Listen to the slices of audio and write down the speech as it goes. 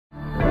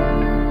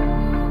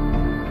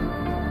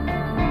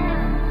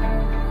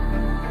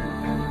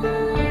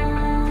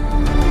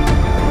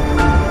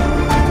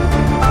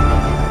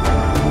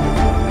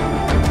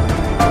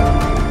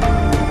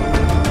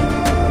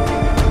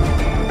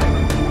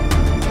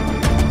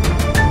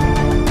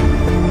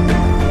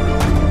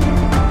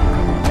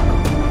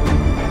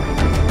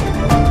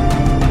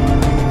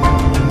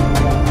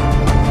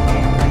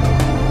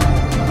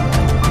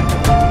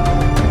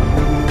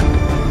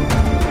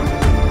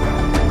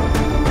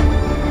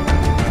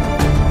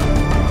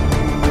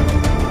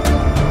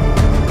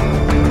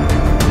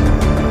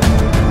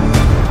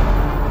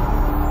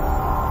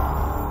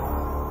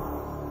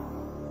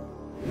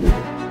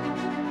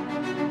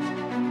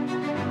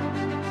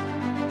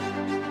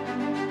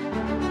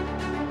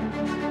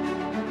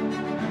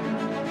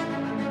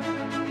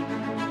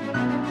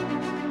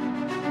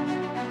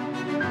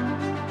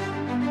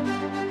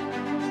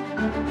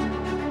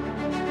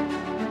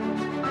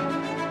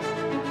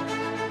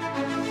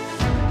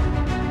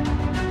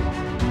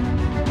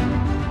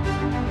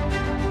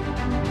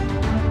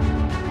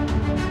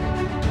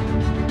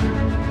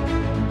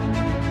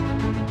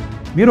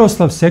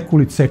Miroslav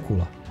Sekulić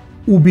Sekula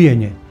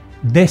ubijen je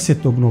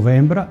 10.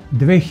 novembra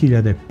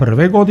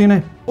 2001.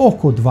 godine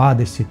oko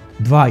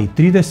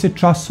 22:30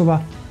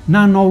 časova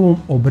na Novom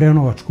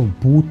Obrenovačkom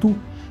putu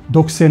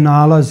dok se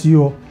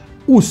nalazio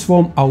u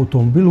svom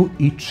automobilu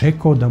i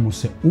čekao da mu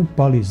se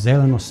upali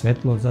zeleno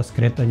svetlo za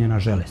skretanje na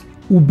Železnik.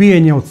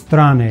 Ubijen je od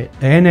strane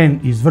NN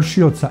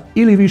izvršioca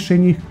ili više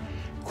njih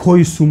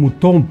koji su mu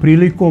tom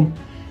prilikom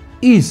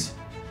iz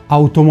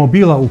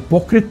automobila u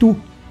pokretu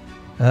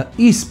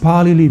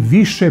ispalili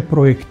više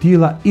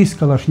projektila iz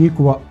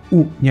kalašnjikova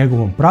u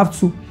njegovom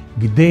pravcu,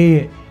 gde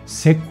je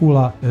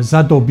Sekula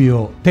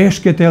zadobio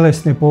teške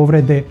telesne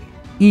povrede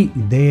i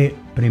gde je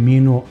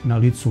preminuo na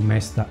licu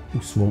mesta u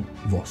svom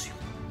vozilu.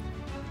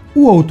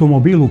 U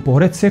automobilu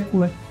pored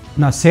Sekule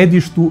na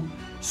sedištu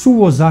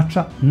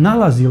suvozača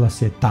nalazila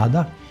se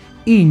tada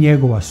i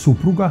njegova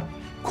supruga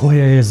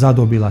koja je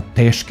zadobila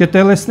teške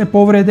telesne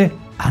povrede,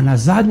 a na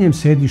zadnjem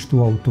sedištu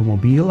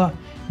automobila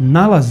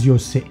nalazio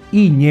se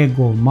i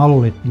njegov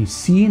maloletni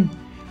sin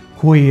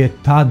koji je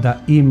tada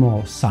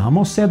imao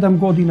samo 7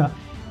 godina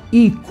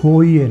i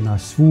koji je na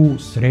svu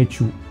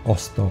sreću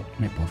ostao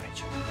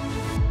nepovređen.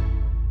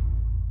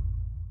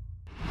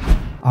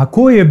 A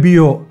ko je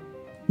bio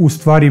u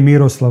stvari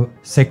Miroslav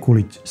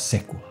Sekulić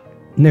Sekula?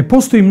 Ne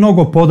postoji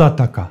mnogo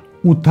podataka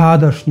u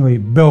tadašnjoj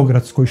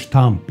beogradskoj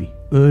štampi.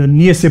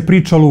 Nije se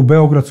pričalo u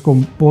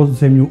beogradskom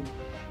podzemlju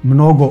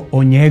mnogo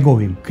o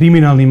njegovim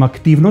kriminalnim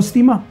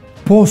aktivnostima.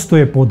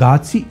 Postoje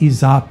podaci i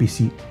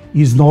zapisi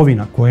iz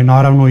novina, koje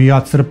naravno i ja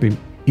crpim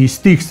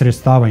iz tih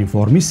sredstava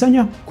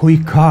informisanja,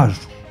 koji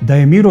kažu da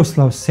je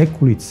Miroslav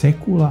Sekulić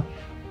Sekula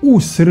u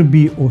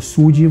Srbiji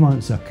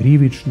osuđivan za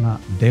krivična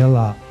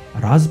dela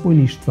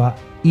razbojništva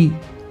i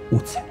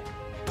ucene.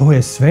 To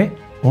je sve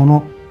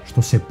ono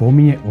što se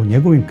pominje o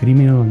njegovim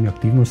kriminalnim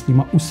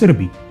aktivnostima u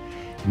Srbiji.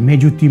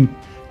 Međutim,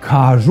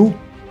 kažu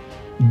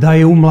da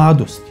je u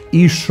mladosti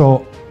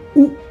išao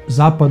u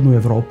zapadnu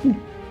Evropu,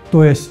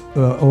 to je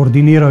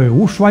ordinirao je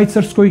u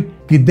Švajcarskoj,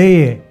 gde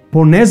je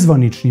po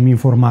nezvaničnim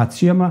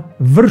informacijama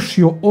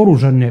vršio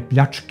oružane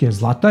pljačke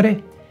zlatare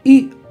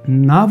i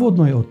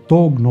navodno je od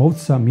tog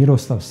novca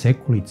Miroslav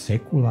Sekulić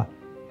Sekula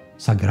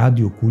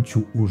sagradio kuću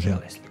u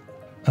Železniku.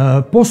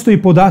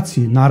 Postoji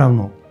podaci,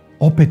 naravno,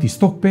 opet iz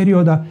tog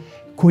perioda,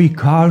 koji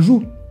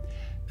kažu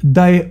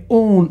da je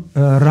on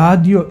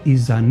radio i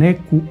za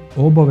neku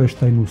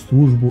obaveštajnu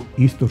službu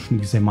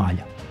istočnih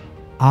zemalja.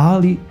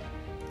 Ali,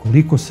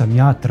 koliko sam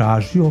ja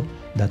tražio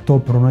da to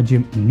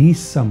pronađem,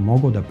 nisam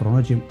mogao da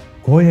pronađem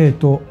koja je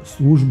to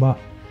služba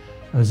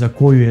za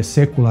koju je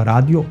Sekula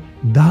radio.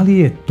 Da li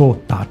je to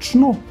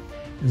tačno?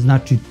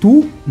 Znači,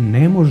 tu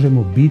ne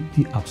možemo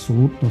biti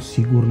apsolutno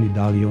sigurni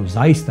da li je on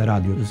zaista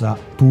radio za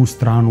tu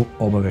stranu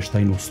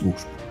obaveštajnu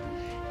službu.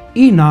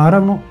 I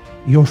naravno,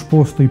 još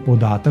postoji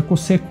podatak o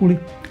Sekuli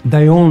da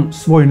je on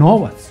svoj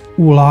novac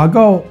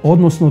ulagao,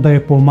 odnosno da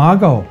je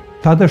pomagao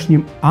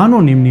tadašnjim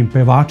anonimnim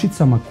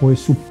pevačicama koje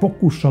su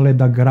pokušale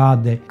da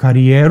grade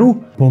karijeru.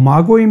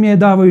 Pomagao im je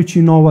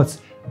davajući novac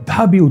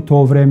da bi u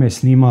to vreme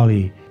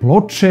snimali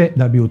ploče,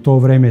 da bi u to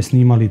vreme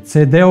snimali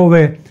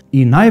CD-ove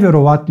i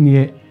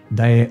najverovatnije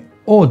da je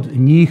od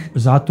njih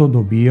zato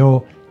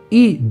dobio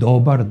i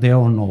dobar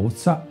deo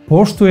novca,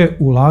 pošto je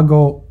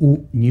ulagao u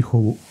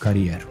njihovu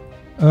karijeru.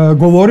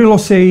 Govorilo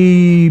se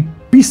i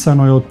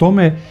pisano je o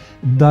tome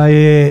da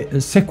je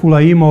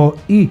Sekula imao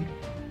i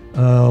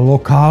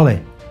lokale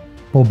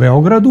po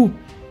Beogradu,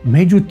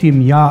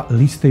 međutim ja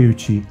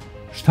listajući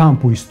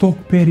štampu iz tog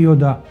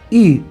perioda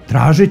i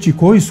tražeći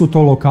koji su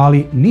to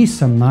lokali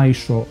nisam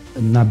naišao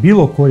na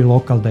bilo koji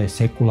lokal da je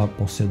Sekula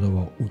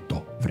posjedovao u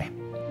to vreme.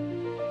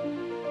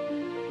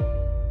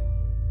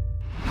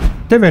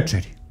 Te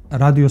večeri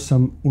radio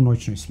sam u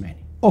noćnoj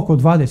smeni. Oko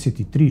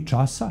 23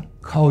 časa,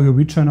 kao i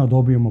običajno,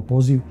 dobijemo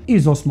poziv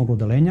iz 8.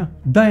 odeljenja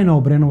da je na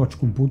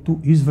Obrenovačkom putu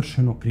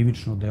izvršeno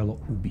krivično delo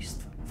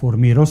ubistva.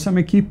 Formirao sam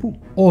ekipu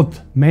od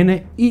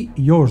mene i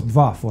još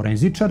 2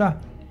 forenzičara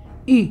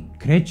i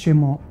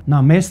krećemo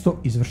na mesto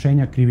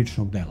izvršenja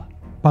krivičnog dela.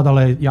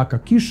 Padala je jaka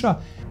kiša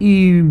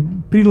i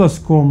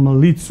prilaskom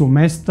licu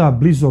mesta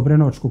blizu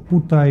Obrenovačkog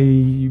puta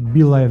i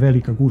bila je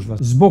velika gužva.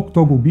 Zbog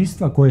tog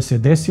ubistva koje se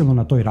desilo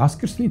na toj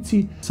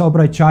raskrsnici,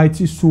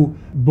 saobraćajci su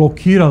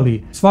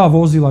blokirali sva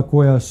vozila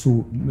koja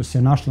su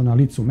se našla na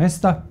licu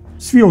mesta.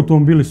 Svi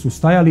automobili su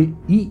stajali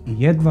i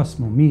jedva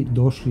smo mi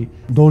došli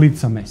do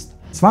lica mesta.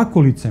 Svako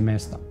lice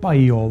mesta, pa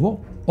i ovo,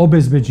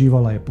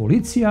 obezbeđivala je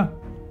policija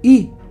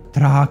i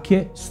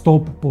trake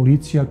stop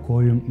policija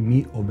kojom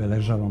mi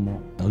obeležavamo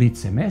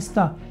lice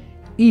mesta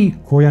i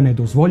koja ne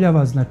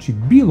dozvoljava, znači,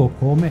 bilo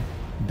kome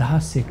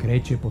da se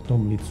kreće po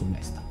tom licu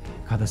mesta.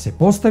 Kada se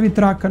postavi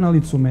traka na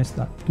licu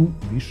mesta, tu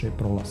više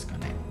prolaska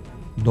nema.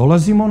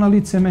 Dolazimo na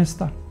lice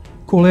mesta,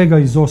 kolega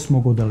iz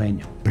 8.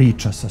 odeljenja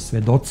priča sa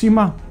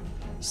svedocima,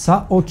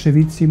 sa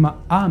očevicima,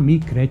 a mi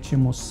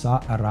krećemo sa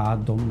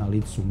radom na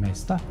licu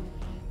mesta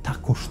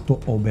tako što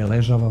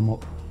obeležavamo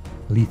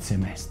lice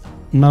mesta.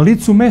 Na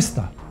licu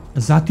mesta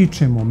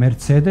zatičemo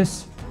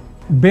Mercedes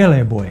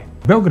bele boje,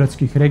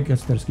 beogradskih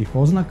registarskih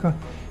oznaka,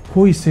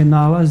 koji se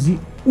nalazi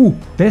u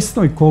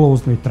desnoj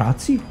kolovoznoj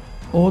traci,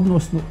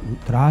 odnosno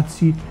u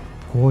traci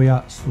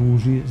koja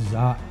služi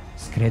za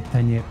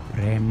skretanje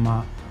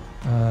prema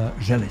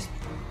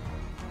Železniku.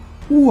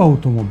 U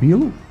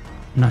automobilu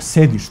na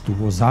sedištu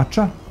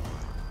vozača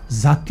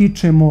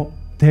zatičemo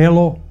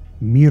telo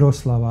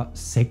Miroslava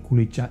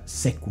Sekulića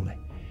Sekule.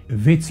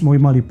 Već smo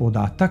imali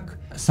podatak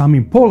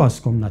samim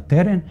polaskom na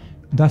teren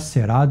da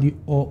se radi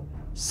o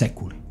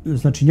Sekuli.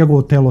 Znači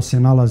njegovo telo se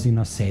nalazi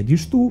na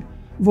sedištu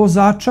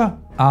vozača,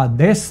 a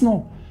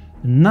desno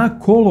na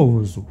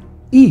kolovozu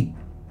i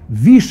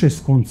više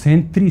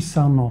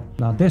skoncentrisano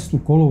na desnu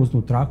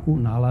kolovoznu traku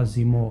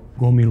nalazimo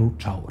gomilu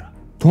čaura.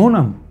 To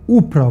nam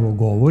upravo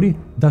govori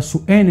da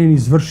su NN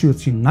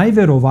izvršioci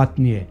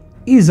najverovatnije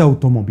iz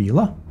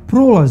automobila,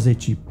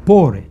 prolazeći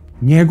pored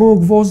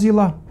njegovog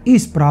vozila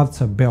iz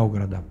pravca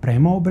Beograda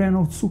prema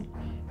Obrenovcu,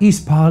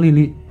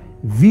 ispalili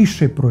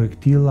više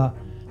projektila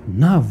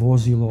na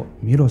vozilo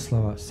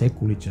Miroslava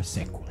Sekulića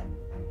Sekule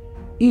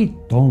i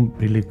tom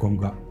prilikom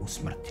ga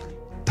usmrtili.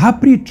 Ta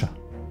priča,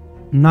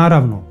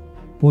 naravno,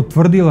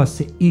 potvrdila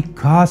se i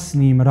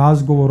kasnijim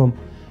razgovorom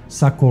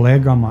sa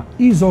kolegama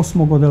iz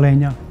 8.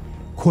 odeljenja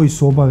koji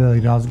su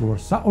obavljali razgovor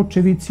sa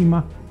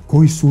očevicima,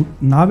 koji su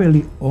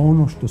naveli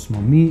ono što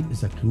smo mi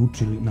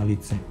zaključili na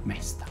lice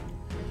mesta.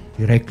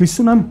 I rekli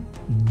su nam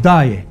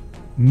da je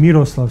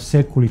Miroslav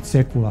Sekulić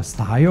Sekula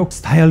stajao.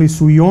 Stajali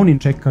su i oni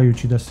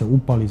čekajući da se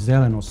upali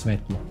zeleno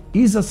svetlo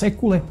iza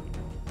Sekule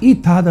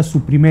i tada su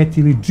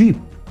primetili džip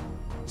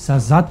sa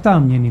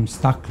zatamnjenim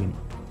staklima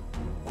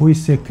koji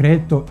se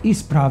kretao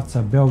iz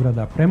pravca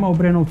Beograda prema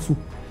Obrenovcu.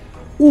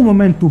 U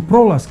momentu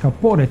prolaska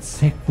pored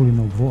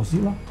Sekulinog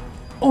vozila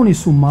oni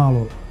su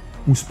malo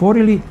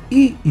usporili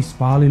i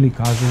ispalili,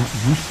 kažem,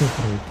 više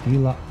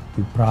projektila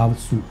u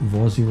pravcu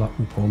vozila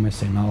u kome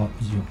se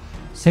nalazio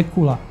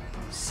Sekula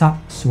sa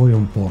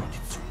svojom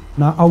porodicom.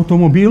 Na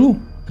automobilu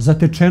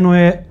zatečeno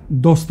je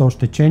dosta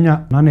oštećenja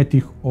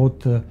nanetih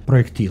od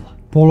projektila.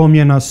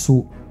 Polomljena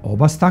su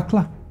oba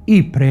stakla,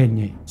 i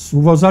prednje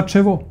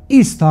suvozačevo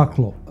i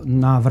staklo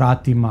na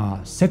vratima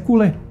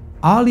Sekule,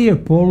 ali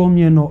je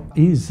polomljeno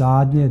i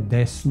zadnje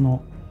desno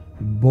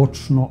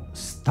bočno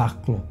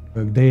staklo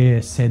gde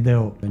je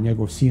sedeo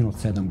njegov sin od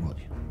 7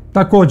 godina.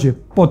 Takođe,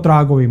 po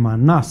tragovima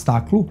na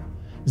staklu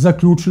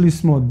zaključili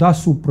smo da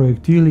su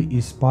projektili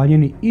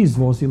ispaljeni iz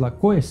vozila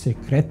koje se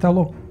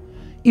kretalo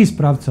iz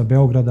pravca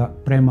Beograda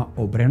prema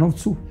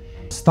Obrenovcu.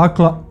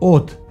 Stakla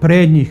od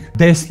prednjih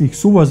desnih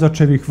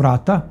suvozačevih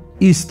vrata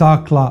i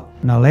stakla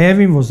na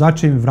levim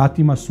vozačevim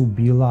vratima su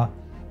bila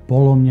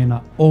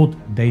polomljena od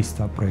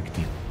dejstva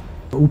projektila.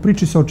 U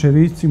priči sa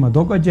očevicima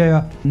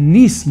događaja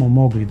nismo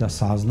mogli da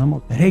saznamo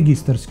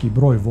registarski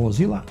broj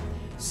vozila,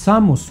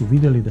 samo su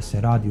vidjeli da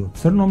se radi o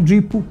crnom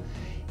džipu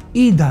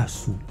i da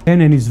su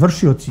NN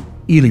izvršioci,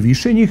 ili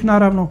više njih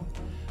naravno,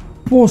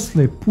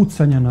 posle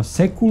pucanja na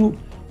Sekulu,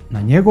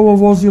 na njegovo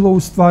vozilo u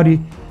stvari,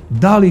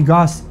 dali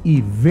gas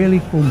i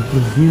velikom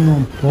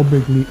brzinom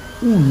pobegli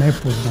u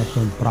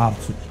nepoznatom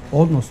pravcu,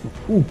 odnosno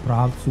u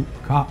pravcu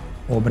ka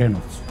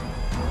Obrenovcu.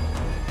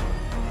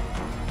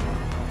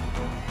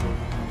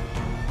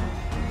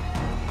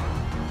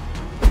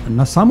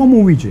 Na samom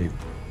uviđaju,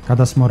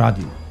 kada smo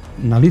radili,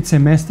 na lice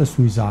mesta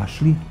su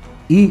izašli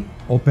i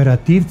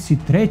operativci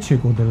 3.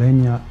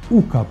 odeljenja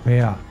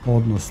UKP-a,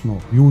 odnosno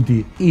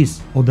ljudi iz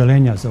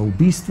odeljenja za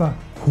ubistva,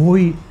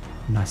 koji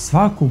na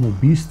svakom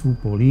ubistvu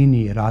po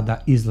liniji rada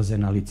izlaze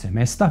na lice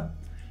mesta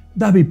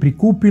da bi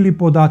prikupili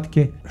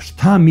podatke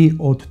šta mi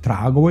od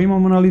tragova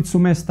imamo na licu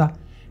mesta,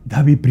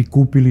 da bi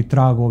prikupili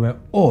tragove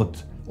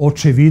od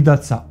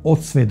očevidaca,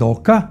 od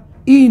svedoka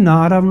i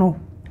naravno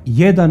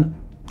jedan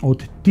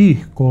od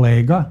tih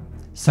kolega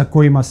sa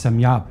kojima sam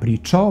ja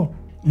pričao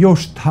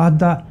još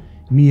tada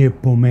mi je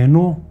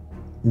pomenuo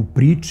u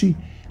priči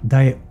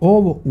da je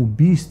ovo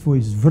ubistvo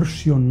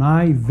izvršio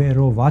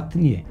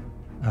najverovatnije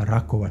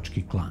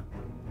Rakovački klan.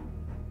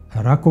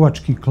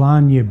 Rakovački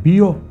klan je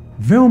bio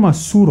veoma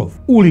surov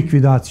u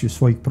likvidaciju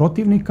svojih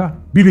protivnika,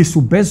 bili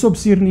su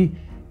bezobzirni,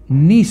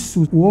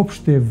 nisu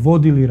uopšte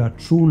vodili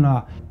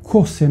računa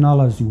ko se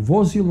nalazi u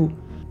vozilu,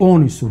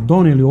 oni su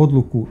doneli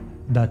odluku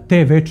da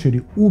te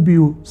večeri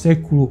ubiju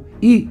Sekulu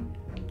i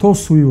to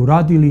su i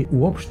uradili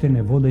uopšte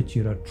ne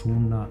vodeći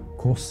računa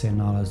ko se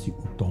nalazi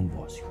u tom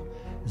vozilu.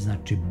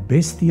 Znači,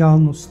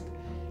 bestijalnost,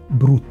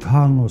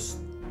 brutalnost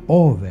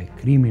ove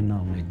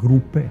kriminalne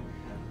grupe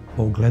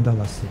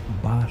ogledala se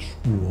baš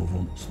u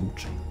ovom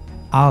slučaju.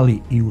 Ali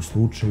i u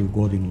slučaju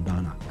godinu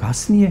dana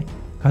kasnije,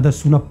 kada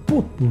su na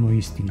potpuno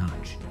isti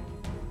način,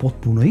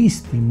 potpuno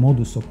isti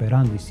modus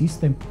operandi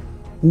sistem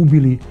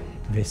ubili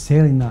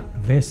Veselina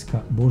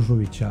Veska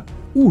Božovića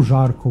u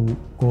Žarkovu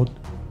kod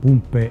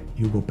pumpe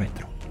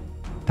Jugopetrol.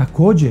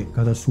 Takođe,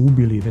 kada su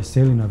ubili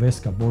Veselina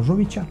Veska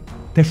Božovića,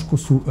 teško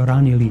su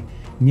ranili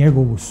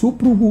njegovu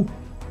suprugu,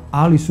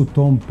 ali su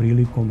tom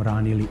prilikom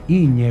ranili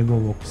i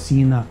njegovog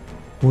sina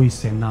koji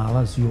se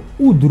nalazio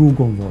u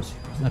drugom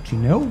vozilu. Znači,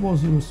 ne u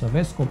vozilu sa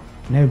Veskom,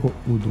 nego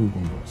u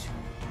drugom vozilu.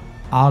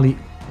 Ali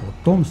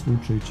o tom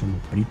slučaju ćemo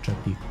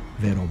pričati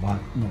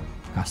verovatno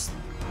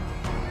kasnije.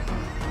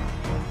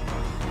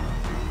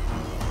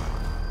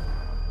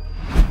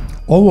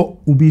 Ovo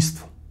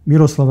ubistvo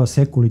Miroslava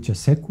Sekulića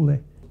Sekule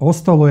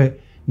ostalo je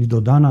ni do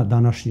dana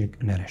današnjeg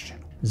nerešeno.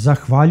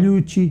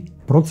 Zahvaljujući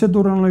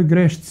proceduralnoj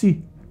grešci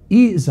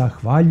i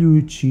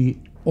zahvaljujući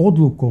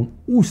odlukom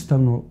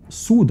Ustavnog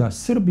suda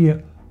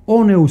Srbije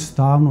o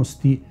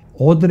neustavnosti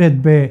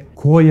odredbe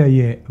koja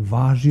je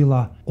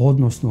važila,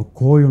 odnosno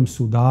kojom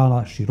su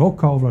dala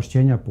široka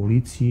ovlašćenja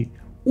policiji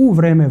u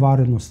vreme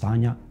vanrednog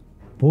stanja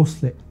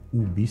posle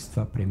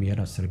ubistva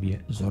premijera Srbije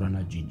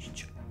Zorana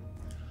Đinđića.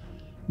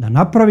 Da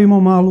napravimo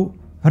malu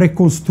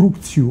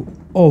rekonstrukciju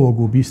ovog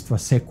ubistva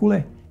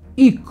Sekule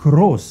i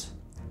kroz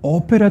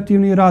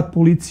operativni rad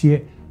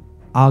policije,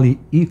 ali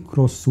i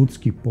kroz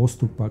sudski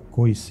postupak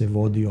koji se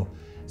vodio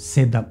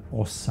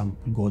 7-8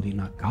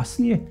 godina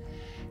kasnije,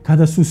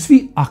 kada su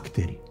svi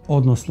akteri,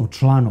 odnosno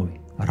članovi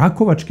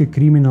Rakovačke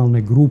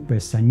kriminalne grupe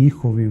sa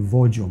njihovim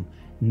vođom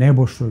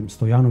Nebojšom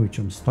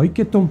Stojanovićem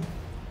Stojketom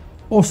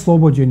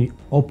oslobođeni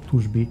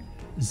optužbi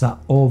za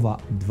ova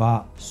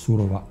dva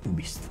surova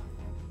ubistva.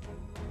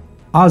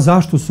 A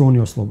zašto su oni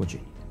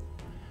oslobođeni?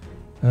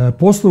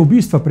 Posle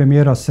ubistva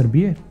premijera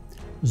Srbije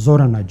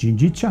Zorana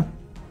Đinđića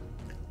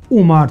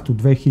u martu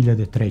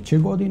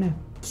 2003. godine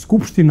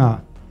Skupština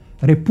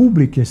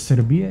Republike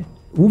Srbije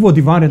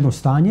uvodi vanredno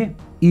stanje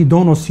i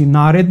donosi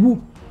naredbu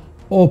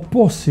o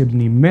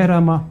posebnim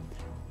merama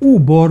u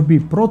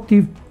borbi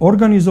protiv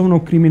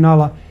organizovanog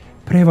kriminala,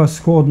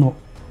 prevashodno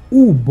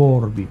u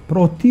borbi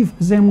protiv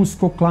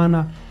zemunskog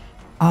klana,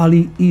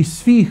 ali i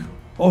svih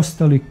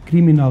ostalih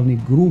kriminalnih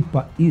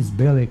grupa iz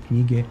Bele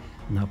knjige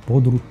na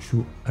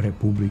području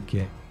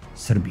Republike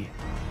Srbije.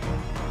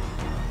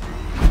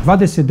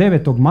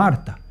 29.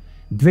 marta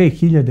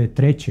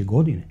 2003.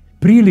 godine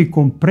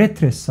prilikom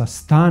pretresa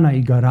stana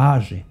i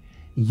garaže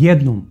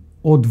jednom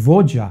od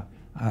vođa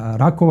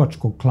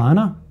Rakovačkog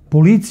klana,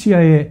 policija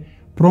je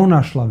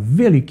pronašla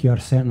veliki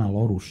arsenal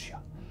oružja,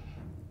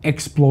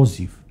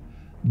 eksploziv,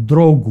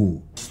 drogu,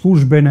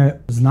 službene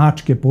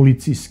značke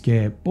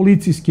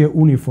policijske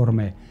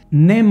uniforme.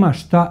 Nema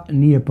šta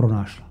nije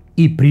pronašla.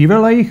 I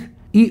privela ih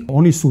i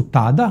oni su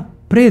tada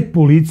pred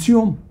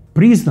policijom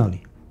priznali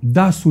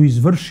da su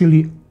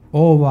izvršili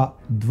ova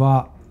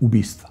dva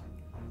ubistva.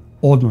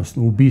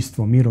 Odnosno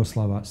ubistvo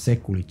Miroslava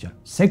Sekulića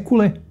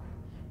Sekule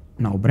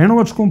na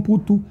Obrenovačkom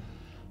putu,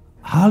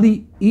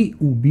 ali i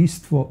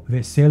ubistvo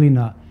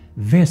Veselina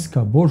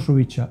Veska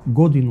Božovića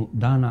godinu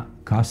dana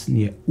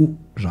kasnije u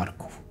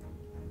Žarkovu.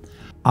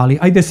 Ali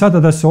ajde sada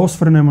da se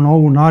osvrnemo na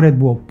ovu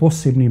naredbu o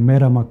posebnim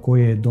merama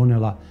koje je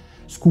donela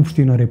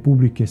Skupština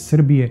Republike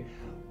Srbije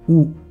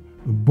u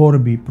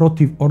borbi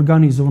protiv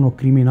organizovanog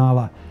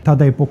kriminala.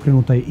 Tada je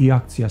pokrenuta i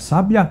akcija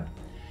Sablja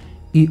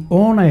i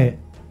ona je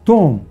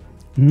tom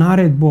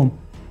naredbom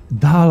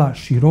dala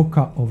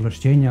široka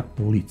ovlašćenja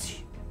policiji.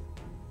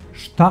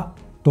 Šta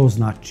to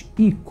znači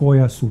i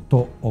koja su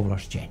to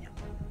ovlašćenja?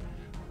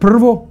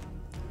 Prvo,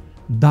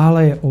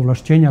 dala je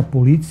ovlašćenja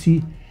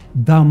policiji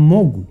da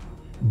mogu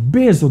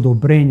bez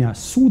odobrenja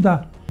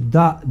suda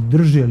da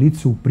drže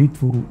lice u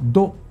pritvoru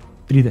do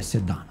 30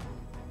 dana.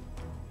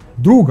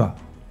 Druga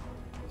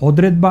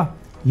odredba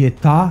je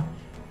ta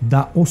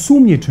da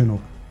osumnjičenog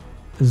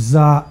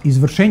za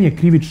izvršenje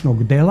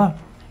krivičnog dela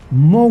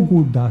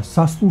mogu da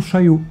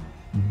saslušaju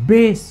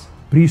bez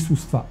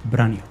prisustva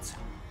branioca.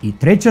 I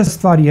treća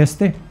stvar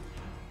jeste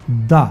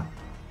da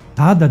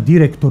tada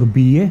direktor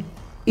BIA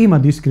ima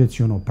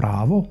diskreciono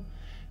pravo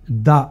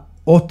da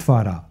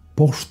otvara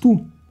poštu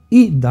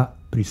i da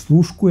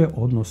prisluškuje,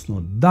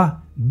 odnosno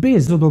da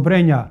bez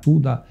odobrenja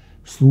suda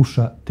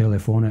sluša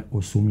telefone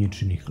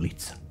osumnjičenih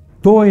lica.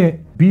 To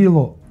je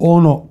bilo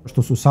ono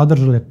što su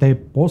sadržale te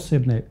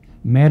posebne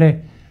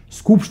mere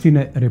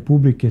Skupštine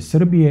Republike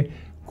Srbije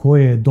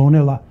koje je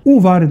donela u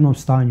vanrednom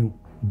stanju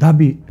da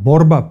bi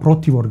borba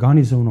protiv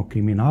organizovanog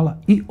kriminala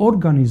i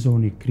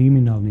organizovanih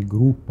kriminalnih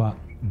grupa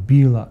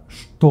bila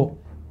što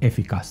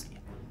efikasnija.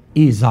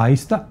 I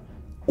zaista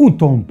u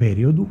tom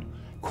periodu,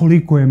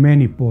 koliko je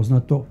meni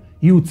poznato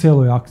i u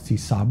celoj akciji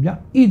Sablja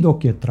i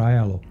dok je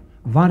trajalo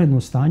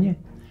vanredno stanje,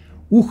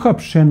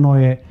 uhapšeno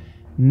je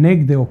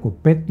negde oko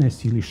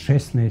 15 ili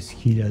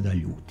 16 hiljada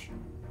ljudi.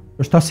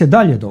 Šta se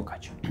dalje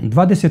događa?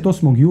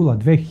 28. jula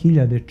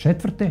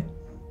 2004.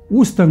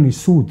 Ustavni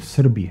sud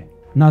Srbije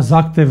na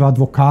zahtev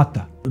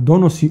advokata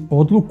donosi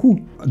odluku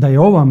da je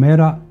ova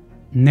mera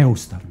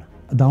neustavna,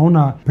 da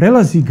ona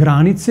prelazi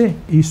granice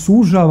i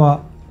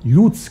sužava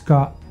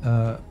ljudska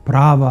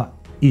prava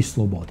i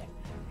slobode.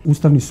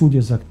 Ustavni sud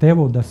je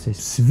zahtevao da se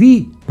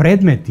svi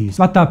predmeti,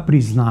 sva ta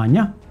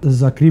priznanja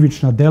za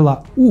krivična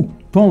dela u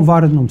tom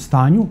vanrednom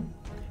stanju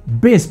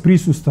bez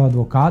prisustva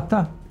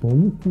advokata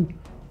povuku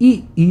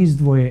i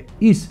izdvoje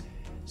iz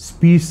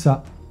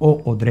spisa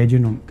o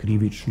određenom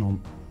krivičnom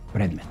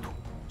predmetu.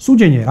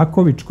 Suđenje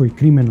Rakovičkoj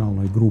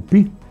kriminalnoj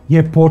grupi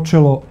je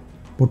počelo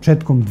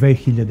početkom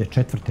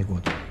 2004.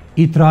 godine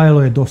i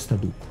trajalo je dosta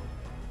dugo.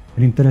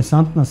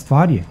 Interesantna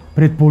stvar je,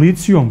 pred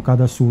policijom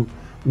kada su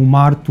u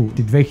martu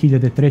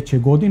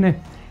 2003. godine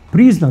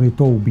priznali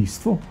to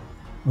ubistvo,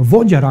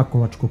 vođa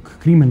Rakovačkog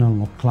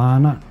kriminalnog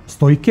klana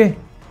Stojke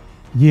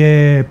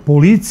je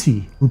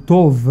policiji u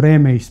to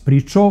vreme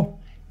ispričao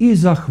i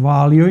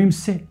zahvalio im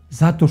se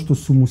zato što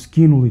su mu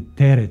skinuli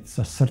teret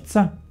sa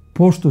srca,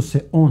 pošto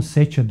se on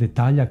seća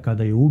detalja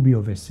kada je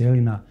ubio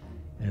Veselina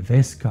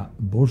Veska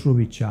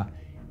Božovića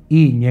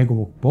i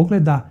njegovog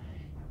pogleda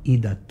i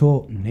da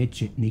to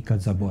neće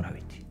nikad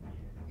zaboraviti.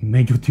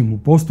 Međutim, u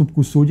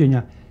postupku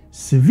suđenja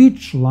svi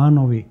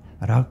članovi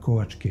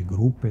Rakovačke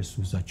grupe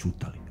su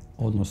zaćutali,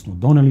 odnosno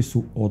doneli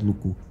su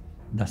odluku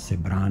da se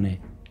brane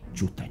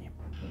ćutanjem.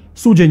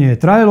 Suđenje je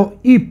trajalo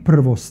i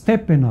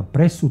prvostepena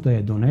presuda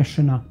je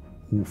donešena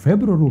u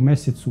februaru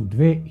mesecu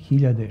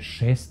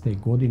 2006.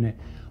 godine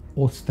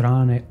od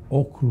strane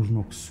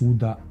Okružnog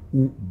suda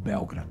u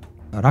Beogradu.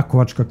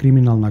 Rakovačka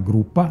kriminalna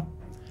grupa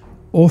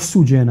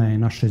osuđena je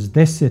na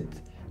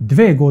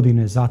 62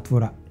 godine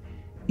zatvora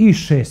i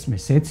 6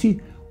 meseci,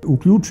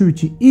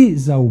 uključujući i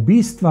za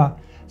ubistva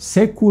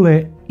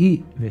Sekule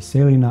i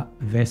Veselina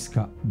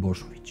Veska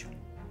Božovića.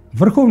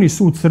 Vrhovni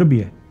sud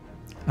Srbije,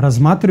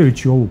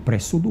 razmatrajući ovu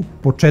presudu,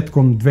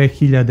 početkom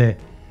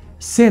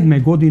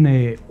 2007.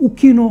 godine je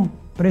ukinuo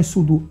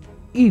presudu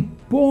i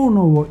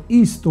ponovo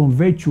istom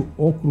veću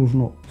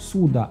Okružnog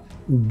suda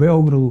u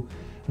Beogradu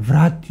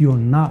vratio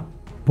na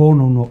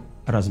ponovno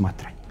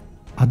razmatranje.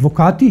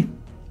 Advokati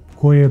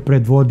koje je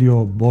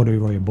predvodio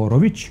Borivoje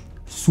Borović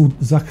su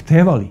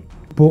zahtevali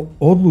po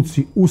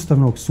odluci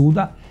Ustavnog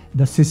suda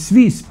da se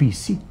svi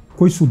spisi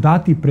koji su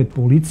dati pred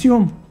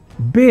policijom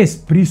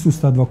bez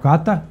prisustva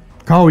advokata,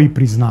 kao i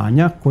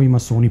priznanja kojima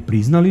su oni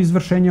priznali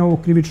izvršenje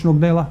ovog krivičnog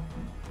dela,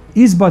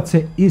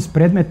 izbace iz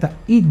predmeta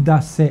i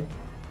da se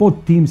pod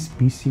tim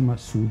spisima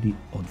sudi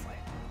odvoje.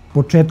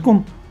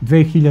 Početkom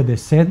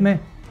 2007.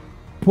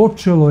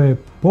 počelo je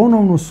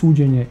ponovno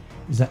suđenje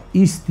za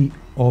isti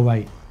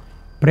ovaj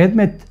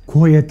predmet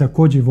koji je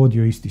također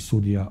vodio isti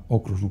sudija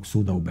Okružnog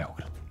suda u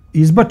Beogradu.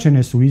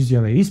 Izbačene su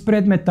izjave iz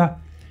predmeta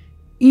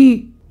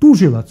i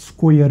tužilac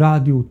koji je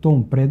radio u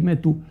tom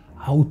predmetu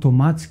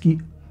automatski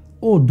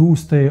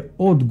odustaje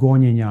od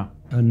gonjenja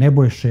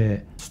Nebojše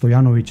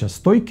Stojanovića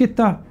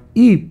Stojketa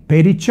i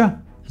Perića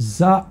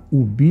za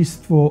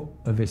ubistvo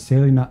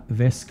Veselina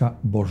Veska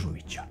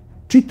Božovića.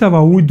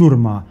 Čitava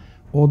ujdurma,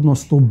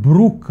 odnosno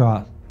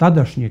bruka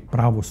tadašnjeg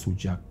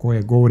pravosuđa,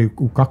 koje govori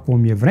u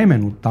kakvom je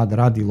vremenu tad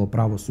radilo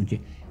pravosuđe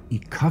i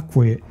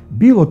kakvo je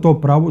bilo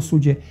to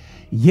pravosuđe,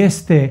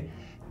 jeste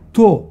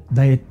to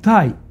da je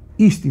taj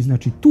isti,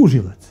 znači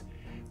tužilac,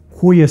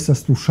 koji je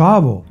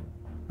saslušavao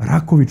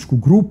Rakovičku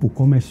grupu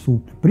kome su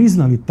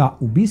priznali ta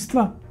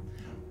ubistva,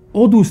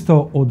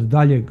 odustao od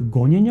daljeg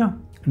gonjenja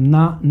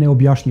na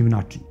neobjašnjiv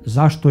način.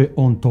 Zašto je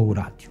on to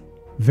uradio?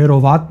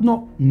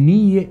 Verovatno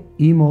nije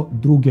imao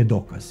druge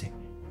dokaze.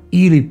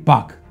 Ili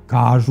pak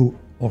kažu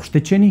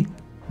oštećeni,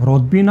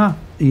 rodbina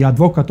i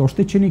advokat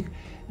oštećenih,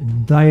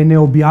 da je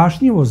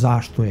neobjašnjivo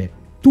zašto je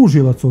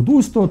tužilac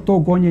odustao od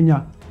tog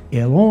gonjenja,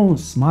 jer on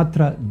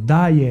smatra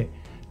da je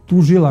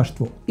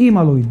tužilaštvo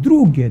imalo i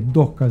druge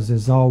dokaze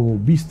za ovo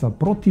ubistva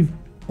protiv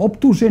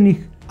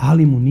optuženih,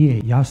 ali mu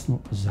nije jasno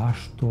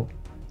zašto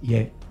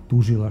je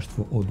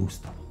tužilaštvo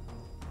odustalo.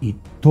 I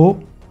to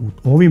u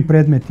ovim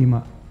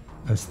predmetima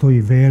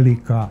stoji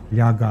velika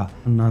ljaga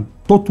na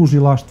to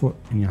tužilaštvo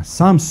i na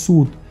sam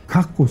sud,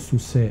 kako su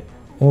se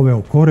ove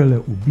okorele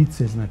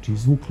ubice, znači,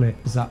 izvukle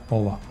za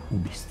ova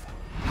ubistva.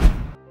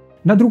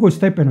 Na drugoj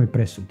stepenoj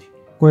presudi,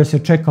 koja se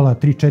čekala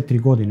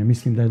 3-4 godine,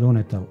 mislim da je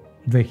doneta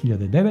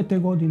 2009.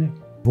 godine,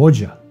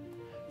 vođa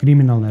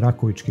kriminalne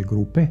Rakovičke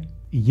grupe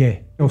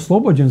je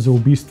oslobođen za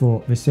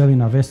ubistvo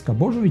Veselina Veska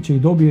Božovića i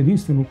dobio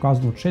jedinstvenu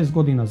kaznu od 6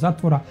 godina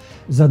zatvora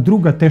za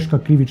druga teška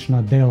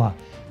krivična dela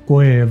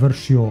koje je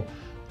vršio,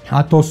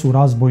 a to su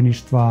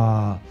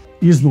razbojništva,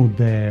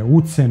 iznude,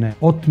 ucene,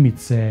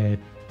 otmice,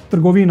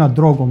 trgovina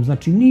drogom,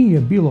 znači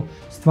nije bilo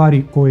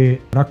stvari koje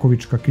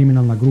Rakovička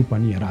kriminalna grupa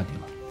nije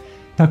radila.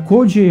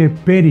 Također je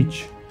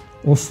Perić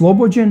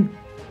oslobođen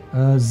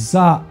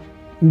za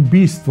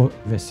ubistvo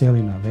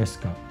Veselina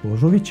Veska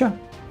Božovića,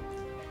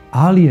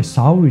 ali je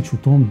Savović u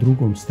tom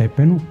drugom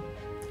stepenu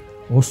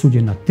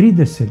osuđen na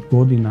 30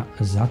 godina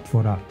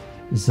zatvora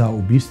za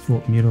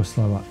ubistvo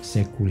Miroslava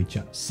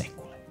Sekulića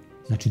Sekule.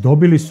 Znači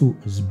dobili su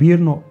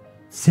zbirno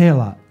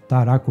cela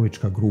ta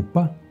Rakovička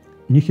grupa,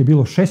 njih je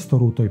bilo 6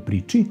 u toj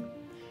priči,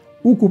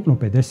 ukupno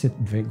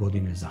 52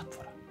 godine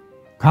zatvora.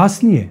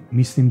 Kasnije,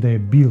 mislim da je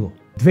bilo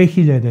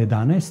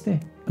 2011.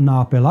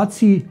 na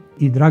apelaciji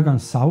i Dragan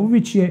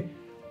Savović je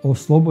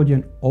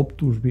oslobođen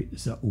optužbi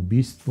za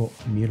ubistvo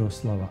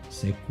Miroslava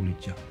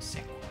Sekulića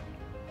Sekula.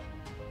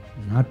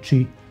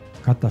 Znači,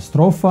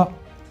 katastrofa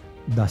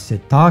da se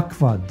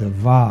takva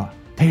dva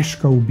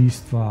teška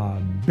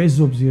ubistva,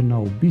 bezobzirna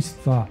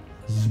ubistva,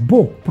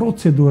 zbog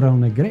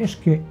proceduralne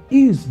greške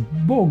i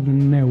zbog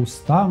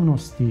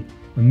neustavnosti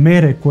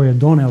mere koje je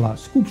donela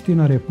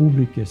Skupština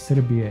Republike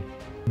Srbije,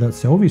 da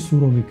se ovi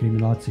surovi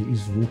kriminalci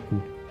izvuku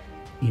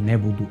i ne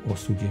budu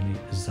osuđeni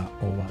za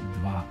ova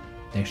dva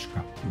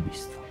teška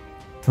ubistva.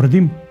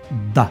 Tvrdim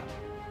da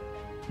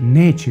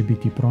neće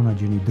biti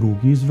pronađeni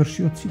drugi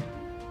izvršioci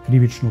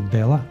krivičnog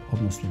dela,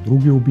 odnosno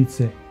druge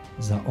ubice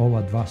za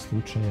ova dva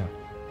slučaja,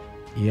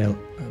 jer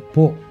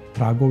po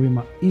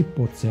tragovima i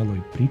po celoj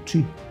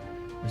priči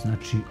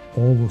Znači,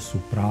 ovo su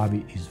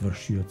pravi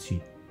izvršioci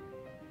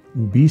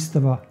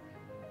ubistava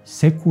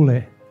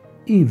Sekule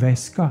i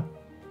Veska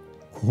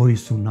koji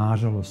su,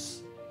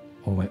 nažalost,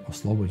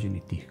 oslobođeni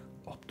tih